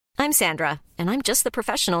I'm Sandra, and I'm just the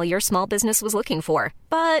professional your small business was looking for.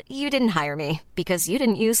 But you didn't hire me because you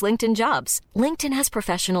didn't use LinkedIn Jobs. LinkedIn has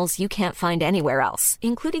professionals you can't find anywhere else,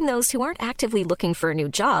 including those who aren't actively looking for a new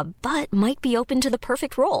job, but might be open to the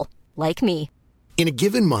perfect role, like me. In a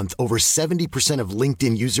given month, over 70% of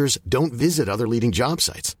LinkedIn users don't visit other leading job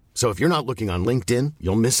sites. So if you're not looking on LinkedIn,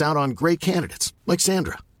 you'll miss out on great candidates like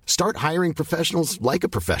Sandra. Start hiring professionals like a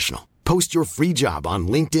professional. Post your free job on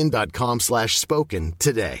linkedin.com/spoken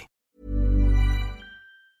today.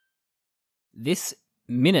 This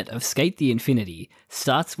minute of Skate the Infinity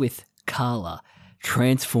starts with Carla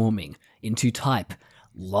transforming into type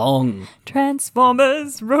long.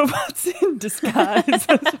 Transformers, robots in disguise.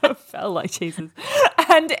 That's what it felt like, Jesus.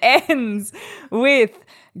 And ends with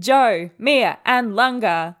Joe, Mia, and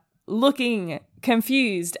Lunga looking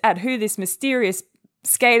confused at who this mysterious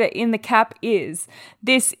skater in the cap is.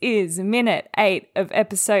 This is minute 8 of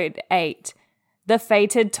episode 8, The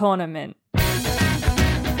Fated Tournament.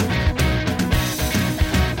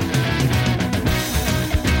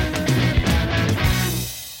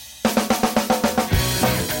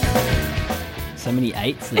 So many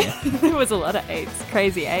eights there. There was a lot of 8s,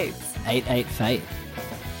 crazy 8s. 8-8 fate.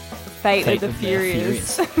 Fate of the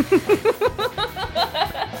Furious.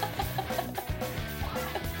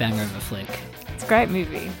 Bang over flick. It's a great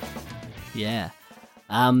movie. Yeah.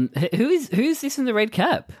 Who is this in the red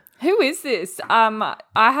cap? Who is this? I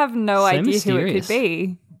have no idea mysterious. who it could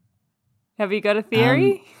be. Have you got a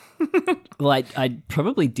theory? Well, I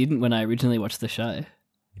probably didn't when I originally watched the show.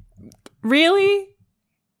 Really?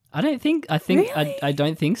 I don't think I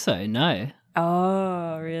don't think so. No.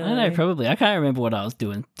 Oh, really? I don't know, probably. I can't remember what I was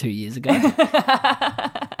doing 2 years ago.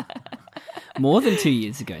 More than 2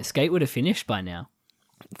 years ago. Skate would have finished by now.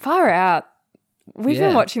 Far out. We've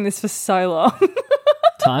been watching this for so long.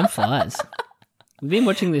 Time flies. We've been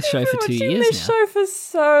watching this show for 2 years now. We've been watching this show for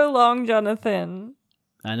so long, Jonathan.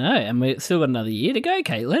 I know, and we've still got another year to go,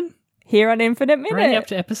 Caitlin. Here on Infinite Minute. We're only up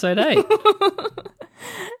to episode 8.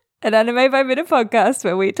 An anime by minute podcast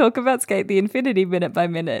where we talk about Skate the Infinity minute by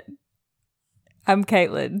minute. I'm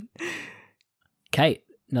Caitlin. Kate,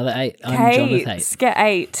 another 8. I'm Jonathan.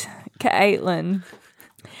 Caitlin.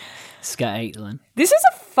 Caitlin. This is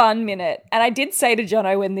a fun minute, and I did say to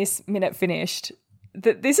Jono when this minute finished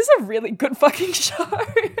that this is a really good fucking show.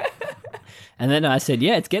 And then I said,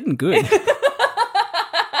 yeah, it's getting good.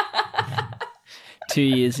 2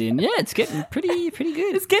 years in. Yeah, it's getting pretty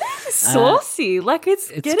good. It's getting saucy. It's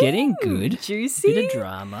getting good. Juicy. Bit of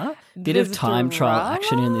drama. Bit of time trial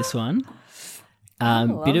action in this one.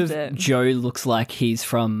 Bit of it. Joe looks like he's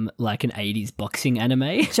from like an 80s boxing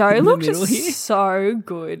anime. Joe looks so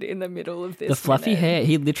good in the middle of this. The fluffy minute. hair,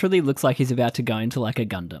 he literally looks like he's about to go into like a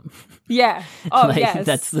Gundam. Yeah. Oh, yes.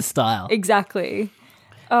 That's the style. Exactly.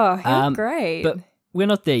 Oh, he's great. But we're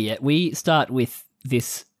not there yet. We start with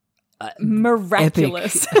this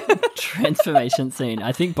miraculous epic transformation scene.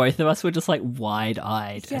 I think both of us were just like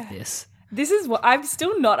wide-eyed at this. This is what I'm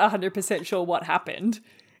still not 100% sure what happened.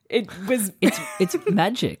 It was it's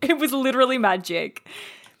magic. It was literally magic.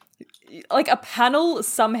 Like a panel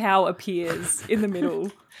somehow appears in the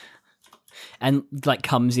middle and like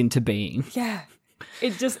comes into being. Yeah.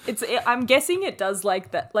 I'm guessing it does like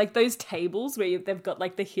that, like those tables where they've got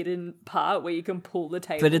like the hidden part where you can pull the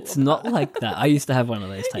table. But it's not like that. I used to have one of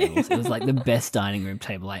those tables. It was like the best dining room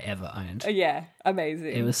table I ever owned. Yeah,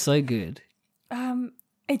 amazing. It was so good.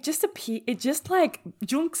 It just like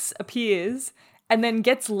Junks appears and then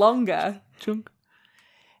gets longer. Junk.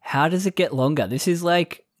 How does it get longer? This is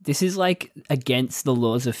like against the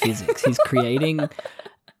laws of physics. He's creating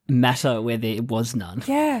matter where there was none.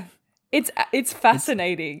 Yeah. It's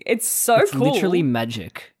fascinating. It's so it's cool. Literally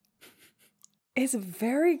magic. It's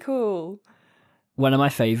very cool. One of my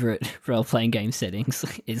favorite role-playing game settings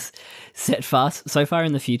is set fast so far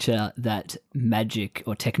in the future that magic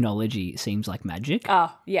or technology seems like magic.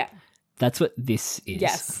 Oh, yeah. That's what this is.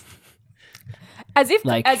 Yes. As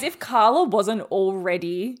if Carla wasn't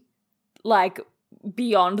already like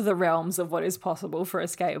beyond the realms of what is possible for a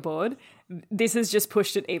skateboard. This has just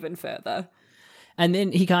pushed it even further. And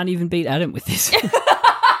then he can't even beat Adam with this. Like,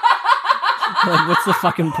 what's the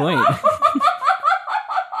fucking point?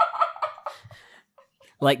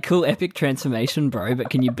 Like, cool epic transformation, bro, but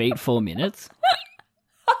can you beat 4 minutes?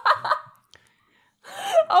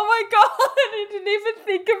 Oh my god, I didn't even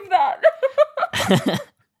think of that.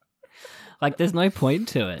 Like, there's no point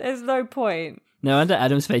to it. There's no point. No wonder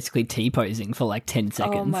Adam's basically T-posing for like 10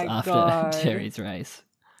 seconds after God. Terry's race.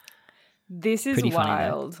 This is Pretty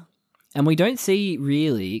wild. Funny, and we don't see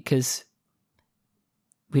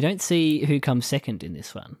who comes second in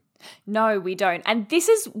this one. No, we don't. And this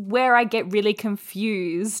is where I get really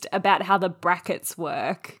confused about how the brackets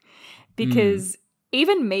work. Because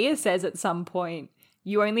even Mia says at some point,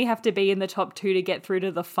 you only have to be in the top 2 to get through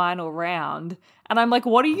to the final round. And I'm like,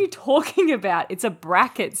 what are you talking about? It's a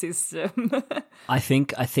bracket system. I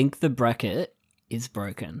think the bracket is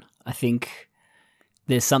broken. I think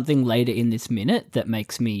there's something later in this minute that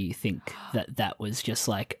makes me think that was just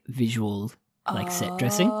like visual, like set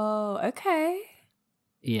dressing. Oh, okay.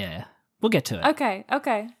 Yeah. We'll get to it.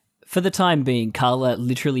 Okay. For the time being, Carla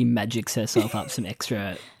literally magics herself up some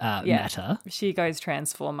extra matter. She goes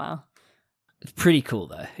Transformer. It's pretty cool,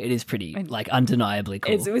 though. It is pretty, like, undeniably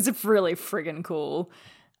cool. It was really friggin' cool.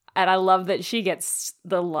 And I love that she gets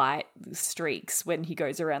the light streaks when he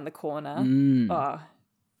goes around the corner. Oh.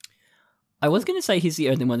 I was going to say he's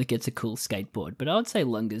the only one that gets a cool skateboard, but I would say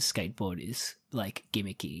Lunga's skateboard is, like,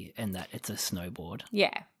 gimmicky and that it's a snowboard.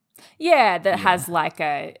 Yeah. Yeah, that has, like,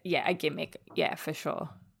 a gimmick. Yeah, for sure.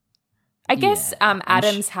 I guess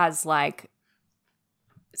Adams has, like,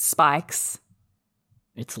 spikes.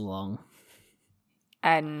 It's long.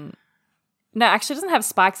 And no, actually it doesn't have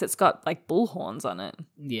spikes. It's got like bull horns on it.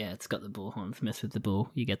 Yeah, it's got the bull horns. Mess with the bull,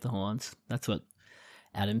 you get the horns. That's what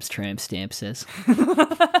Adam's tramp stamp says.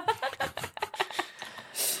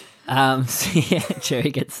 So yeah, Cherry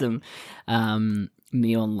gets some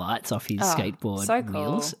neon lights off his skateboard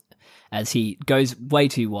wheels as he goes way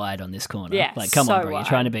too wide on this corner. Yeah, like come on, bro, wide. you're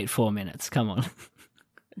trying to beat 4 minutes. Come on.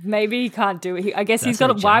 Maybe he can't do it. I guess he's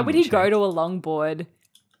got. Why would he go to a longboard?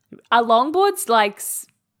 Are longboards like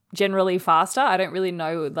generally faster? I don't really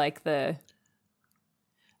know like the.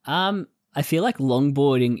 I feel like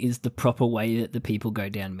longboarding is the proper way that the people go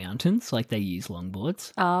down mountains. Like they use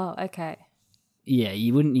longboards. Oh, okay. Yeah,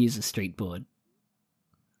 you wouldn't use a street board.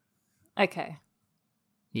 Okay.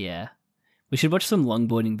 Yeah. We should watch some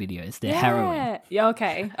longboarding videos. They're harrowing. Yeah,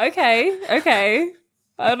 okay.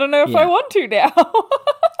 I don't know if I want to now.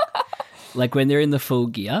 Like when they're in the full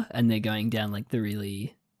gear and they're going down like the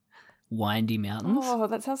really windy mountains. Oh,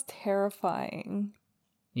 that sounds terrifying.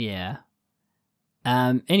 Yeah.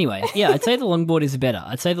 Anyway, yeah, I'd say the longboard is better.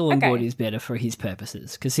 I'd say the longboard is better for his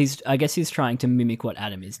purposes because I guess he's trying to mimic what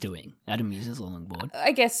Adam is doing. Adam uses a longboard.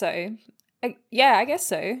 I guess so. I guess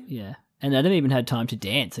so. Yeah. And Adam even had time to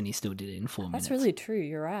dance and he still did it in 4 minutes. That's really true.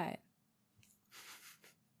 You're right.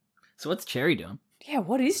 So what's Cherry doing? Yeah,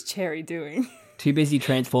 what is Cherry doing? Too busy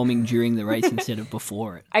transforming during the race instead of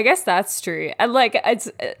before it. I guess that's true. And like,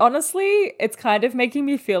 it's honestly, it's kind of making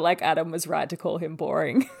me feel like Adam was right to call him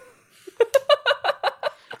boring.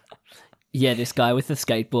 Yeah, this guy with a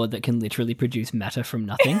skateboard that can literally produce matter from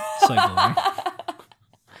nothing. So boring.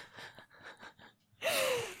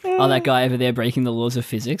 Oh, that guy over there breaking the laws of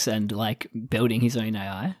physics and like building his own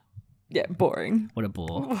AI. Yeah, boring. What a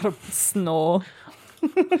bore. What a snore.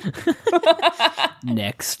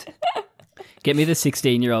 Next. Get me the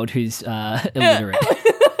 16-year-old who's illiterate.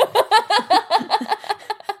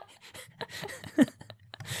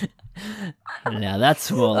 Now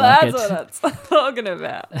that's more like it. That's what I'm talking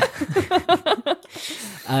about.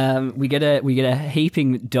 We get a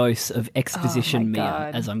heaping dose of exposition Mia,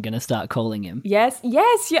 God. as I'm going to start calling him. Yes,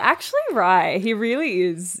 you're actually right. He really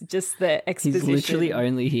is just the exposition. He's literally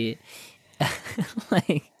only here.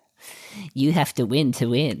 Like, you have to win to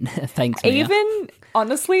win. Thanks, Mia.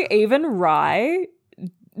 Even Rye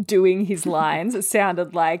doing his lines, it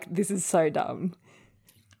sounded like this is so dumb.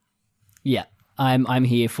 Yeah, I'm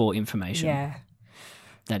here for information. Yeah.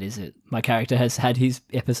 That is it. My character has had his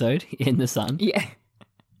episode in the sun. Yeah.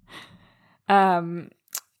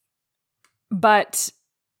 But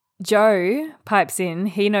Joe pipes in.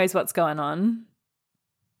 He knows what's going on.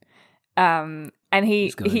 And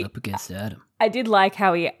he's going up against Adam. I did like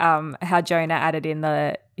how how Jonah added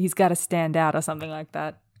in he's got to stand out or something like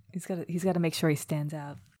that. He's got to make sure he stands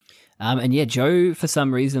out. And yeah, Joe for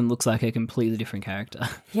some reason looks like a completely different character.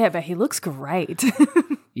 Yeah, but he looks great.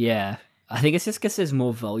 Yeah, I think it's just because there's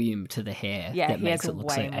more volume to the hair that makes it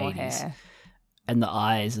look so 80s. Hair. And the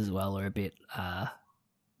eyes as well are a bit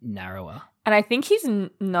narrower. And I think his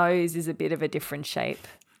nose is a bit of a different shape.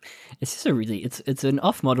 It's just it's an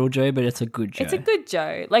off-model Joe, but it's a good Joe. It's a good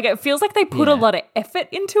Joe. Like, it feels like they put a lot of effort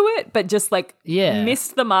into it, but just like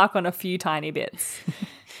missed the mark on a few tiny bits.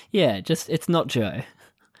 Yeah, just it's not Joe.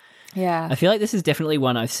 Yeah. I feel like this is definitely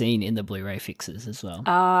one I've seen in the Blu-ray fixes as well.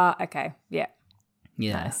 Okay. Yeah.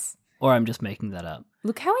 Yeah. Nice. Or I'm just making that up.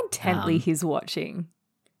 Look how intently he's watching.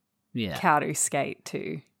 Yeah. Kowdo skate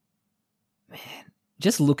too. Man,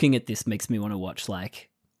 just looking at this makes me want to watch like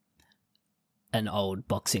an old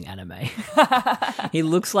boxing anime. He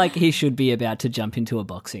looks like he should be about to jump into a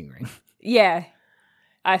boxing ring. Yeah.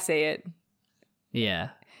 I see it.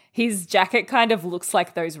 Yeah. his jacket kind of looks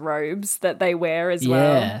like those robes that they wear as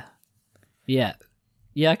well. Yeah.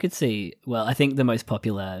 Yeah, I could see. Well, I think the most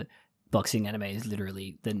popular boxing anime is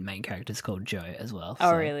literally the main character is called Joe as well.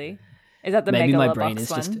 Oh, really? Is that the maybe my Megalobox brain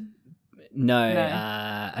is one? just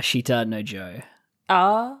Ashita no Joe.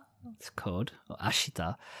 Ah. It's called or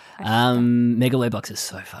Ashita. Megalobox is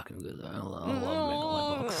so fucking good. I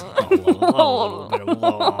love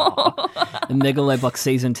Megalobox. And Megalobox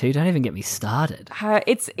season 2, don't even get me started.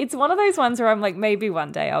 It's one of those ones where I'm like, maybe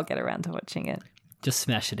one day I'll get around to watching it. Just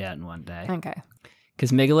smash it out in one day. Okay.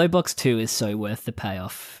 Because Megalobox 2 is so worth the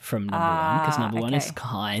payoff from number 1. Because number 1 is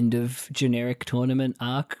kind of generic tournament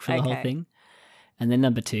arc for the whole thing. And then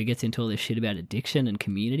number 2 gets into all this shit about addiction and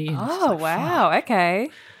community. And oh, wow. Fuck.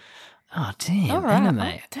 Okay. Oh, damn. All right.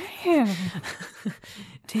 Anime. Oh,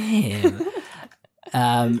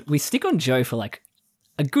 damn. We stick on Joe for like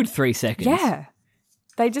a good 3 seconds. Yeah.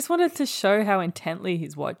 They just wanted to show how intently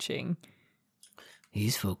he's watching.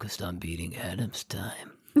 He's focused on beating Adam's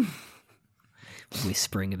time.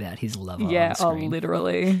 Whispering about his lover on screen.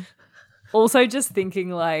 Literally. Also just thinking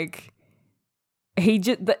like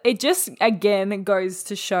it just again goes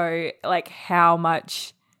to show like how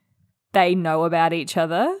much they know about each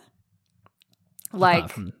other. Like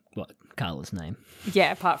apart from what Carla's name.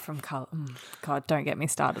 Yeah, apart from Carla. God, don't get me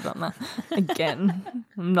started on that. Again,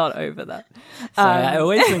 I'm not over that. Sorry, I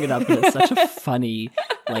always bring it up because it's such a funny,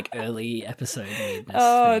 like, early episode weirdness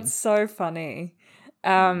thing. It's so funny.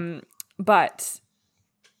 But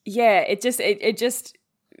yeah, it just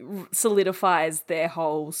solidifies their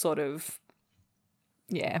whole sort of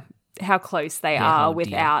how close they are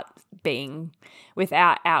without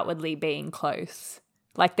outwardly being close.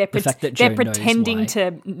 Like they're pretending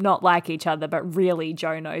to not like each other, but really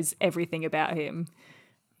Joe knows everything about him.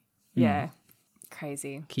 Yeah.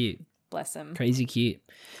 Crazy. Cute. Bless him. Crazy cute.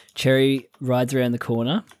 Cherry rides around the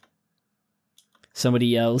corner. Somebody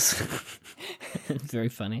yells. It's very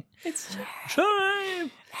funny. It's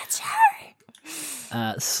Cherry! It's Cherry!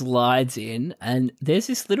 Slides in, and there's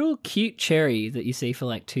this little cute Cherry that you see for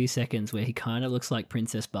like 2 seconds where he kind of looks like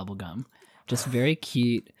Princess Bubblegum. Just very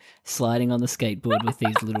cute, sliding on the skateboard with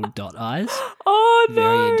these little dot eyes. Oh, no.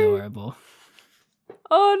 Very adorable.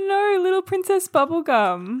 Oh, no, little Princess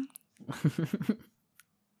Bubblegum.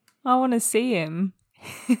 I want to see him.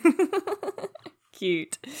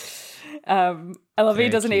 Cute. I love he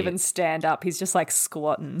doesn't even stand up. He's just like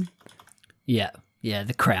squatting. Yeah. Yeah,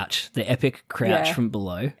 the crouch, the epic crouch from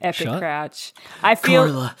below. Epic shot. Crouch. I feel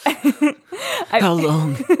Carla, how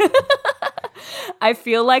long? I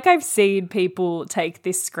feel like I've seen people take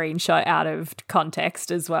this screenshot out of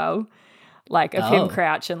context as well, like of him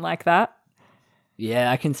crouching like that.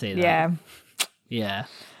 Yeah, I can see that. Yeah. Yeah.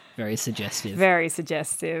 Very suggestive. Very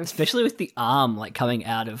suggestive. Especially with the arm like coming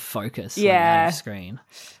out of focus, yeah, like, out of screen.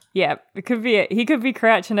 Yeah, it could be. He could be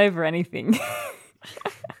crouching over anything.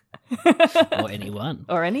 Or anyone.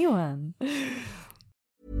 Or anyone.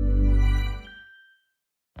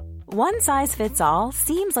 One size fits all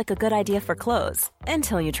seems like a good idea for clothes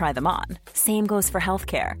until you try them on. Same goes for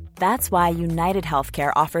healthcare. That's why United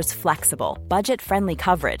Healthcare offers flexible, budget-friendly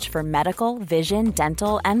coverage for medical, vision,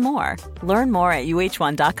 dental, and more. Learn more at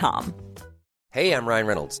uh1.com. Hey, I'm Ryan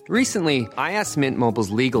Reynolds. Recently, I asked Mint Mobile's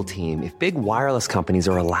legal team if big wireless companies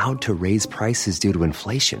are allowed to raise prices due to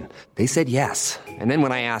inflation. They said yes. And then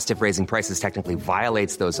when I asked if raising prices technically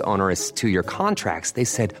violates those onerous two-year contracts, they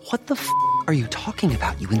said, "What the f*** are you talking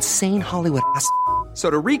about, you insane Hollywood ass?" So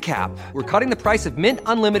to recap, we're cutting the price of Mint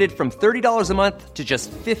Unlimited from $30 a month to just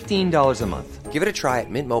 $15 a month. Give it a try at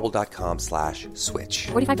mintmobile.com/switch.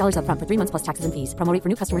 $45 up front for 3 months plus taxes and fees. Promo rate for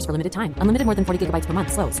new customers for limited time. Unlimited more than 40 gigabytes per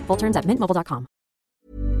month. Slows full terms at mintmobile.com.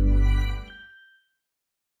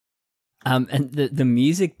 And the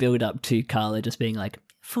music build up to Carla just being like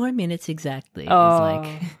 4 minutes exactly is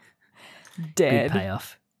like dead. Good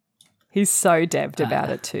payoff. He's so debbed about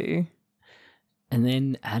it too. And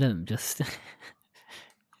then Adam just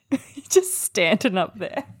He's just standing up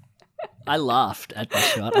there. I laughed at this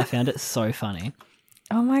shot. I found it so funny.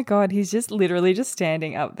 Oh my God, he's just literally just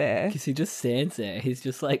standing up there. Because he just stands there. He's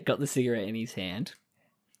just like got the cigarette in his hand,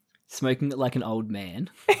 smoking it like an old man.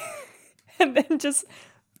 And then just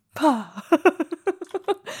paws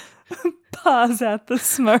out the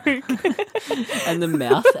smoke. And the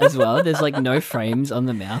mouth as well. There's like no frames on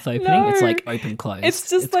the mouth opening. No. It's like open closed. It's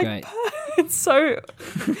just like great. It's so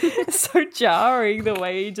jarring the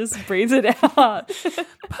way he just breathes it out.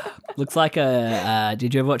 Looks like a.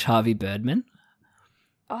 Did you ever watch Harvey Birdman?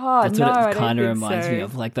 Oh, That's no, what I it don't kind of think reminds so. me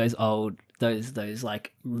of, like those old, those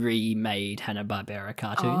like remade Hanna-Barbera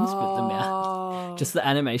cartoons, but the mouth, just the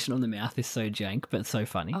animation on the mouth is so jank, but so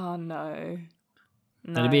funny. Oh no.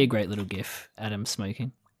 That'd be a great little gif, Adam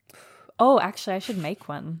smoking. Oh, actually, I should make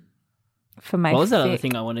one for my What was that other fic.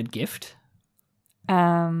 thing I wanted gift?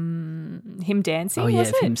 Him dancing, Oh, yeah, was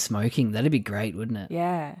of it? him smoking. That'd be great, wouldn't it?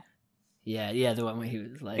 Yeah. Yeah, the one where he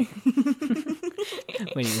was like,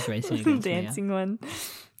 when he was racing against Mia. Dancing one.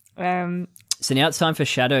 So now it's time for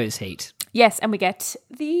Shadow's heat. Yes, and we get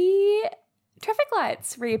the traffic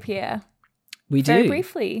lights reappear We very do.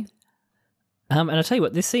 briefly. And I'll tell you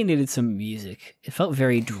what, this scene needed some music. It felt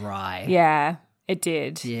very dry. Yeah, it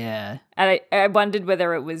did. Yeah. And I wondered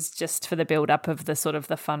whether it was just for the build-up of the sort of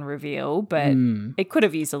the fun reveal, but it could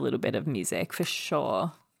have used a little bit of music for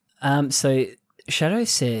sure. So Shadow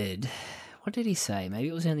said, what did he say? Maybe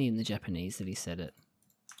it was only in the Japanese that he said it.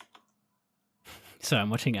 Sorry, I'm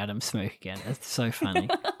watching Adam smoke again. That's so funny.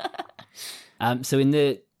 So in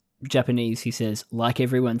the Japanese, he says, like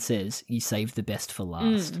everyone says, you saved the best for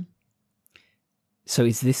last. So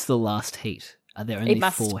is this the last heat? Are there only It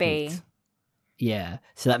must 4 be. heats? Yeah.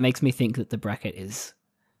 So that makes me think that the bracket is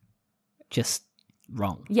just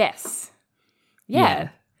wrong. Yes. Yeah.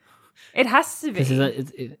 It has to be.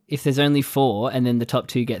 Because if there's only 4 and then the top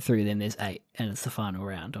 2 get through, then there's 8 and it's the final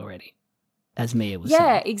round already, as Mia was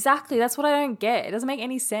Yeah, saying. exactly. That's what I don't get. It doesn't make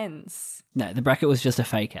any sense. No, the bracket was just a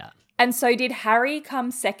fake out. And so did Harry come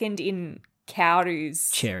second in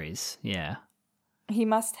Kaoru's? Cherries, yeah. He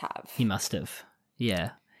must have. He must have.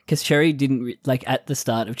 Yeah. Because Cherry didn't, like at the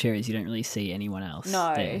start of Cherries, you don't really see anyone else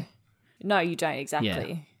No. there. No, you don't,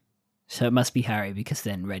 exactly. So it must be Harry because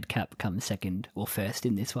then Red Cap comes second or first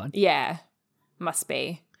in this one. Yeah. Must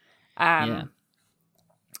be. Yeah.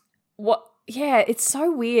 What? Yeah, it's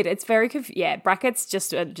so weird. It's very yeah, brackets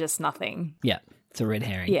just are just nothing. Yeah. It's a red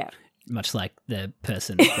herring. Yeah. Much like the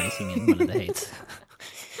person racing in one of the heats.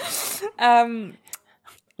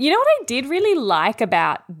 You know what I did really like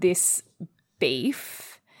about this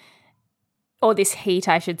beef, or this heat,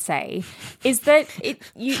 I should say, is that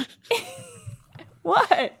you.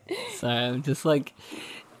 What? So I'm just like,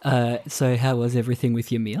 so how was everything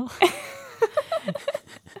with your meal?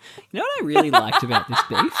 You know what I really liked about this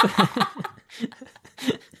beef?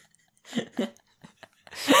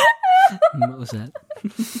 What was that?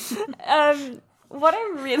 What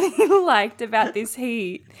I really liked about this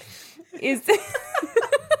heat is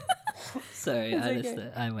Sorry,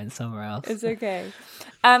 I went somewhere else. it's okay.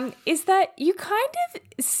 Is that you kind of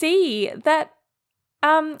see that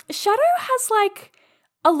Shadow has like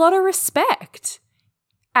a lot of respect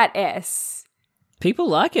at S. People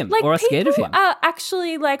like him Like or are scared of him. people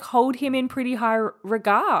actually like hold him in pretty high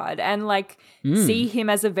regard and like see him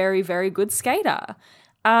as a very, very good skater.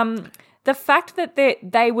 The fact that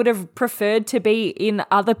they would have preferred to be in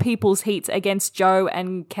other people's heats against Joe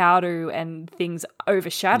and Kaoru and things over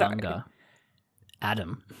Shadow. Longer.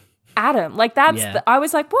 Adam. Like that's Yeah. I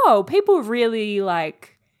was like, whoa, people really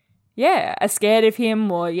like, yeah, are scared of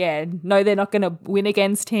him or no, they're not going to win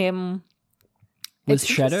against him. Was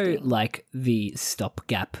It's Shadow interesting. like the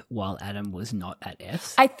stopgap while Adam was not at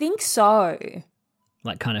S? I think so.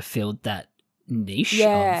 Like kind of filled that niche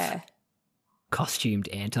Yeah. of costumed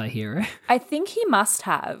anti-hero? I think he must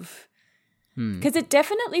have. Because it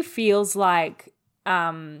definitely feels like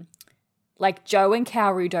Joe and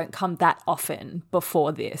Kaoru don't come that often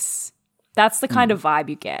before this. That's the kind of vibe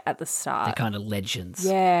you get at the start. They're kind of legends.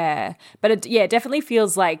 Yeah. But it definitely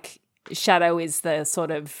feels like Shadow is the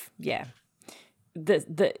sort of,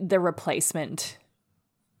 the replacement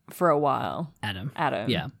for a while. Adam. Adam.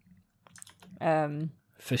 Yeah.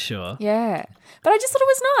 For sure. Yeah. But I just thought it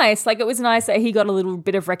was nice. Like, it was nice that he got a little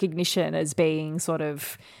bit of recognition as being sort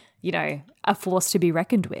of, a force to be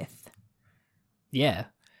reckoned with. Yeah.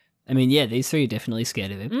 I mean, yeah, these 3 are definitely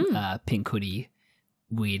scared of him. Pink hoodie,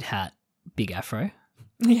 weird hat, big afro.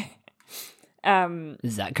 Yeah.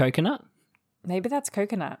 Is that coconut? Maybe that's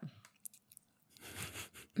coconut.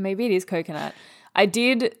 Maybe it is coconut. I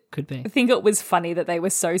did Could be. think it was funny that they were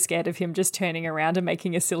so scared of him just turning around and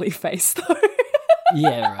making a silly face, though.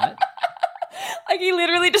 Yeah, right. Like, he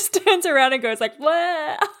literally just turns around and goes like,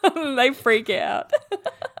 "Blah!" And they freak out.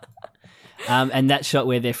 And that shot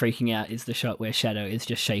where they're freaking out is the shot where Shadow is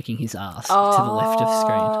just shaking his ass to the left of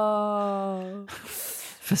screen Oh.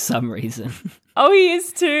 for some reason. Oh, he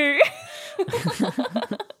is too.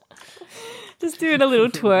 Just doing a little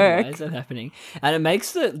Why twerk. is that happening? And it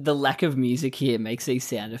makes the lack of music here makes these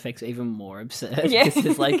sound effects even more absurd. Yeah. Because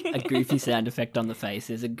there's like a goofy sound effect on the face.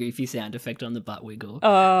 There's a goofy sound effect on the butt wiggle.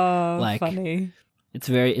 Oh, Like- funny. It's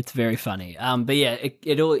very funny. But yeah,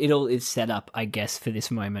 it all is set up, I guess, for this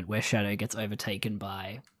moment where Shadow gets overtaken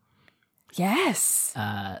by Yes.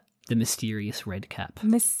 the mysterious Red Cap.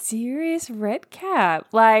 Mysterious red cap.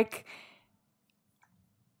 Like,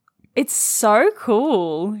 It's so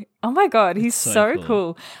cool. Oh my God, he's so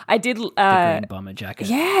cool. I did The green bomber jacket.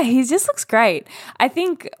 yeah, he just looks great. I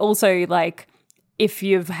think also like if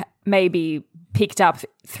you've maybe picked up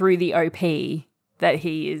through the OP that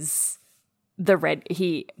he is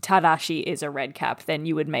Tadashi is a red cap, then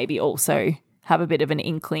you would maybe also have a bit of an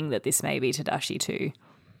inkling that this may be Tadashi too.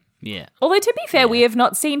 Yeah. Although to be fair, we have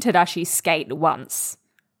not seen Tadashi skate once.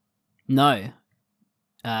 No.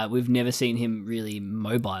 We've never seen him really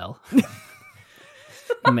mobile.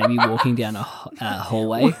 Maybe walking down a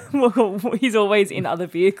hallway. Well, he's always in other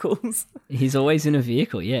vehicles. He's always in a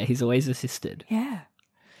vehicle, yeah. He's always assisted. Yeah.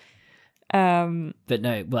 But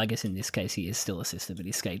no, well, I guess in this case he is still assisted, but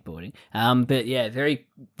he's skateboarding. But yeah,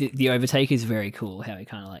 the overtake is very cool, how he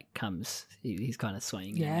kind of like comes, he's kind of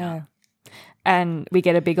swaying in and out. And we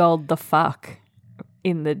get a big old the fuck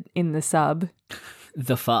in the sub.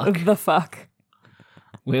 The fuck? The fuck.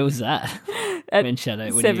 Where was that? At when Shadow,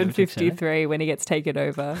 7:53 when he gets taken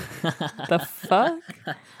over. The fuck?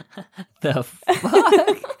 The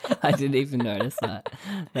fuck? I didn't even notice that.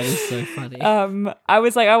 That is so funny. I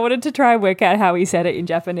was like, I wanted to try and work out how he said it in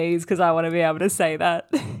Japanese because I want to be able to say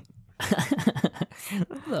that. The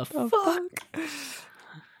fuck?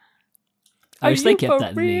 I wish they kept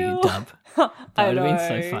that in the dub. That would have been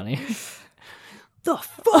so funny. The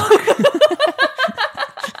fuck?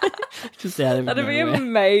 Just out of That'd nowhere. be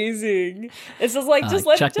amazing. It's just like just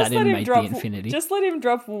let him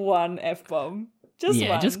drop one F-bomb. Just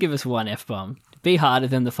one. Just give us one F-bomb. Be harder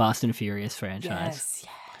than the Fast and Furious franchise.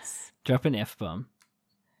 Yes. Drop an F-bomb.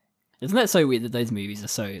 Isn't that so weird that those movies are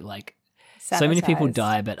so like so many people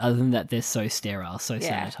die, but other than that they're so sterile, so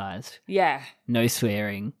sanitized. Yeah. No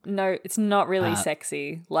swearing. No, it's not really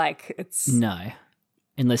sexy. Like it's No.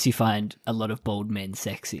 Unless you find a lot of bald men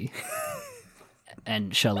sexy.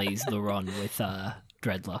 And Charlize Theron with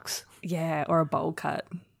dreadlocks. Yeah, or a bowl cut.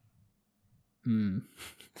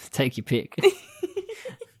 Take your pick.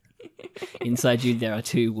 Inside you, there are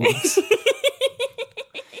two wolves.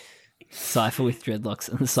 Cypher with dreadlocks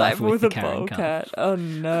and the Cypher with the Karen bowl cup. cut. Oh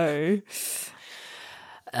no.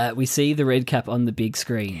 We see the red cap on the big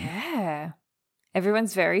screen. Yeah.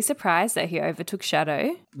 Everyone's very surprised that he overtook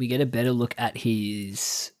Shadow. We get a better look at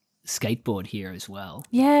his skateboard here as well.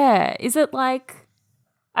 Yeah. Is it like...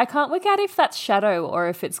 I can't work out if that's Shadow or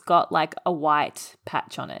if it's got like a white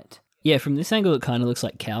patch on it. Yeah, from this angle it kind of looks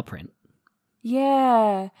like cow print.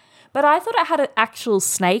 Yeah. But I thought it had an actual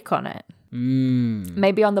snake on it.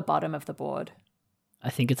 Maybe on the bottom of the board. I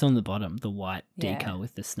think it's on the bottom, the white decal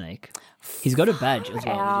with the snake. He's got a badge as well. We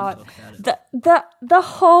didn't talk about it. The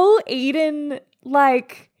whole Eden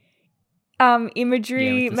like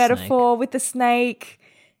imagery with the metaphor with the snake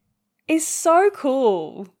is so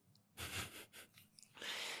cool.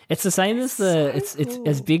 It's the same as it's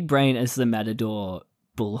as big brain as the Matador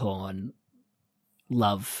bullhorn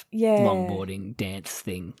love longboarding dance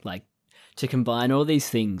thing. Like to combine all these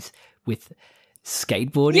things with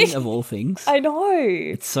skateboarding of all things. I know.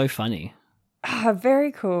 It's so funny.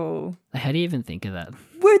 Very cool. How do you even think of that?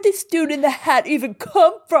 Where'd this dude in the hat even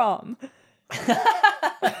come from? Is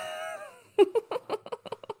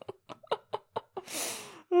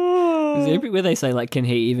there a bit where they say like, can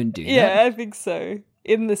he even do that? Yeah, I think so.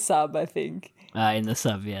 In the sub, I think. In the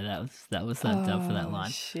sub, yeah, that was that dub for that line.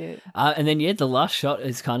 Shit. And then the last shot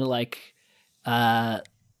is kind of like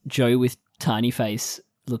Joe with tiny face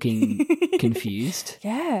looking confused.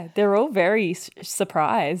 Yeah, they're all very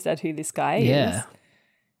surprised at who this guy is.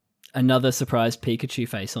 Another surprised Pikachu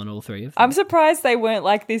face on all three of them. I'm surprised they weren't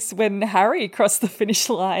like this when Harry crossed the finish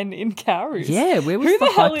line in Cowroos. Yeah, where was who the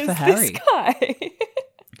hell hype is for Harry? This guy?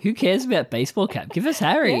 Who cares about baseball cap? Give us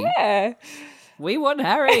Harry. Yeah. We want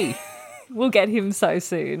Harry. We'll get him so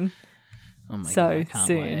soon. Oh my so God, I can't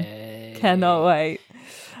soon. wait. Cannot wait.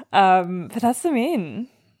 But that's the min.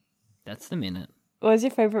 That's the minute. What was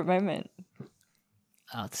your favourite moment?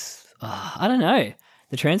 I don't know.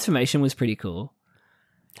 The transformation was pretty cool.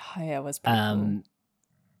 Oh yeah, it was pretty cool.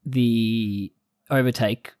 The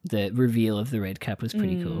overtake, the reveal of the red cap was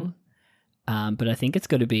pretty cool. But I think it's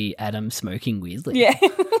got to be Adam smoking weirdly. Yeah.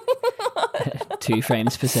 2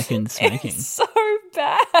 frames per second smoking. It's so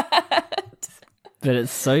bad. But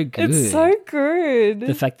it's so good. It's so good.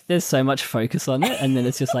 The fact that there's so much focus on it and then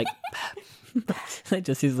it's just like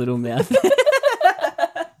just his little mouth.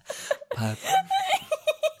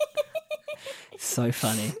 So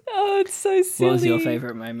funny. Oh, it's so silly. What was your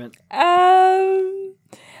favourite moment? I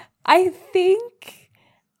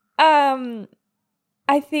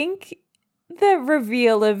think the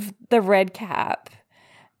reveal of the red cap,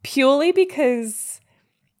 purely because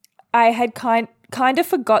I had kind of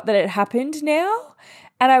forgot that it happened now,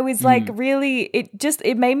 And I was like really,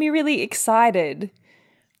 it made me really excited.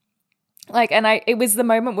 Like, and it was the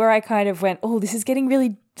moment where I kind of went, oh, this is getting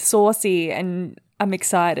really saucy and I'm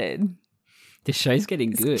excited. The show's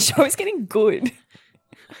getting good. The show's getting good.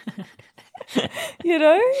 You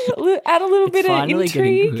know, add a little bit of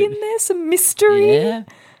intrigue in there, some mystery,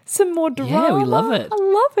 some more drama. Yeah, we love it. I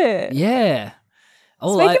love it. Yeah.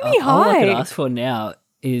 It's making me all I could high. ask for now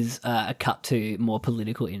is a cut to more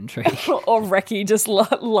political intrigue. Or Reki just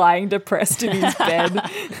lying depressed in his bed.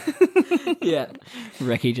 Yeah.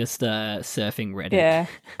 Reki just surfing Reddit. Yeah.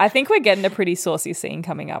 I think we're getting a pretty saucy scene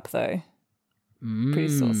coming up, though. Pretty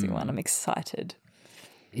saucy one. I'm excited.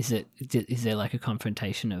 Is there like a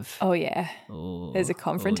confrontation of... Oh, yeah. Oh, There's a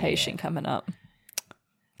confrontation coming up.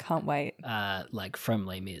 Can't wait. Like from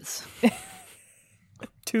Les Mis.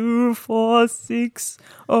 2, 4, 6,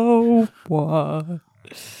 0, 1.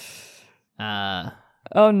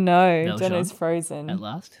 Oh no, Valjean Jenna's frozen. At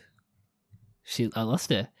last. I lost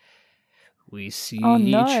her. We see Oh,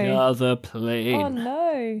 no. each other plain. Oh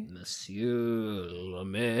no. Monsieur Le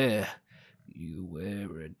Maire, you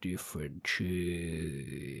wear a different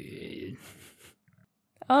chain.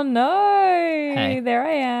 Oh no. Hey. There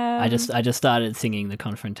I am. I just started singing the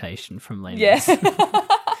confrontation from Les Mis. Yes.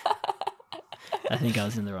 I think I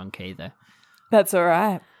was in the wrong key though. That's all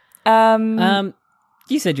right.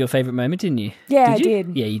 You said your favourite moment, didn't you? Yeah, Did you? I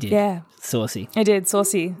did. Yeah, you did. Yeah. Saucy. I did.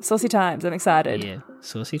 Saucy times. I'm excited. Yeah,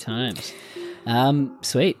 saucy times.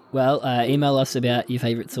 Sweet. Well, email us about your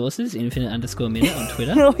favourite sauces, infinite_minute on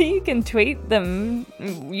Twitter. Or you can tweet them.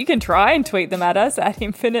 You can try and tweet them at us at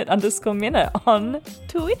infinite_minute on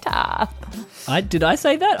Twitter. Did I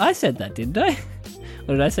say that? I said that, didn't I?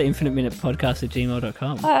 Or did I say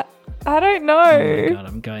infiniteminutepodcast@gmail.com? I don't know. Oh my God,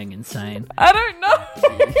 I'm going insane. I don't know.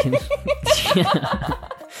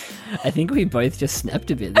 I think we both just snapped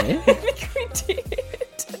a bit there. I think we did.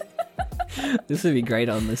 This would be great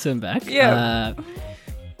on listen back. Yeah.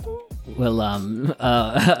 Bye.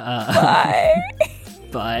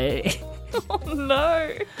 Bye. Oh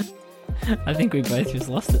no. I think we both just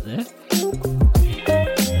lost it there.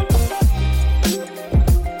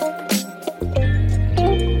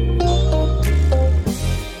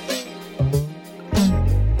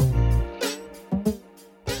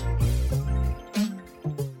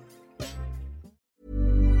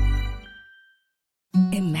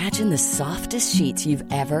 Imagine the softest sheets you've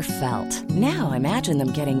ever felt. Now imagine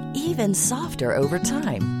them getting even softer over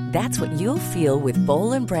time. That's what you'll feel with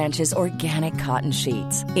Boll & Branch's organic cotton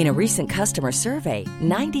sheets. In a recent customer survey,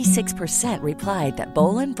 96% replied that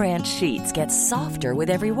Boll & Branch sheets get softer with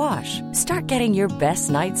every wash. Start getting your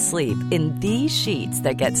best night's sleep in these sheets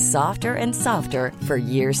that get softer and softer for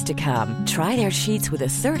years to come. Try their sheets with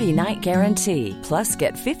a 30-night guarantee. Plus,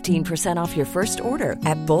 get 15% off your first order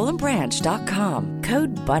at bollandbranch.com.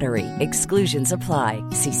 Code BUTTERY. Exclusions apply.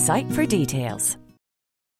 See site for details.